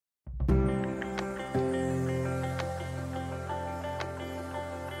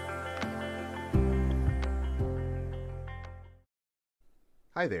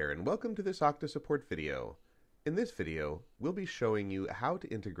Hi there, and welcome to this Okta support video. In this video, we'll be showing you how to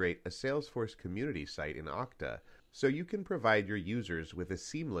integrate a Salesforce Community site in Okta so you can provide your users with a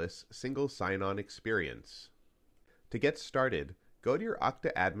seamless single sign-on experience. To get started, go to your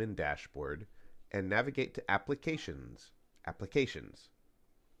Okta admin dashboard and navigate to Applications.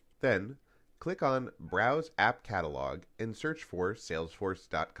 Then, click on Browse App Catalog and search for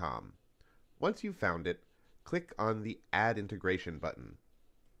Salesforce.com. Once you've found it, click on the Add Integration button.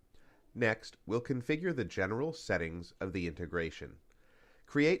 Next, we'll configure the general settings of the integration.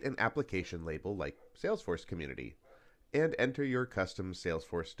 Create an application label like Salesforce Community, and enter your custom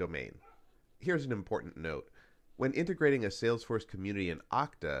Salesforce domain. Here's an important note. When integrating a Salesforce Community in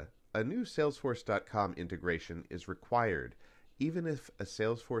Okta, a new Salesforce.com integration is required, even if a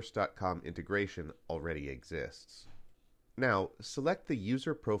Salesforce.com integration already exists. Now, select the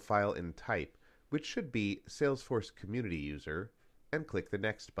user profile and type, which should be Salesforce Community User, and click the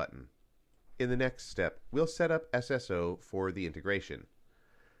Next button. In the next step, we'll set up SSO for the integration.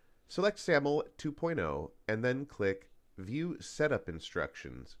 Select SAML 2.0 and then click View Setup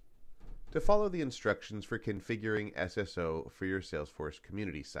Instructions to follow the instructions for configuring SSO for your Salesforce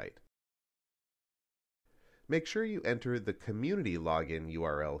Community site. Make sure you enter the Community login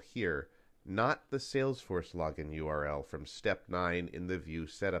URL here, not the Salesforce login URL from Step 9 in the View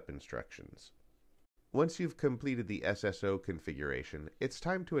Setup Instructions. Once you've completed the SSO configuration, it's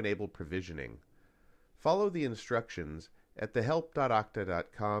time to enable provisioning. Follow the instructions at the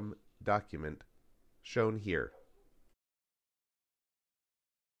help.okta.com document shown here.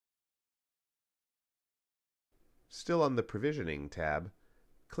 Still on the Provisioning tab,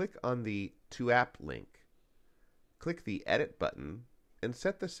 click on the To App link. Click the Edit button and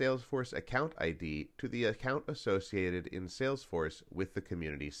set the Salesforce account ID to the account associated in Salesforce with the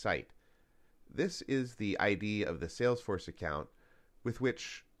Community site. This is the ID of the Salesforce account with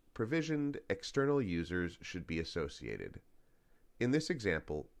which provisioned external users should be associated. In this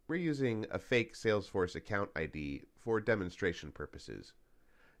example, we're using a fake Salesforce account ID for demonstration purposes.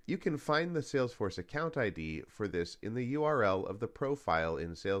 You can find the Salesforce account ID for this in the URL of the profile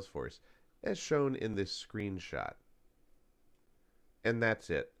in Salesforce, as shown in this screenshot. And that's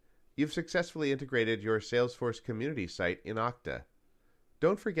it. You've successfully integrated your Salesforce Community site in Okta.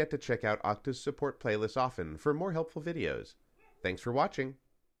 Don't forget to check out Okta's support playlist often for more helpful videos. Thanks for watching.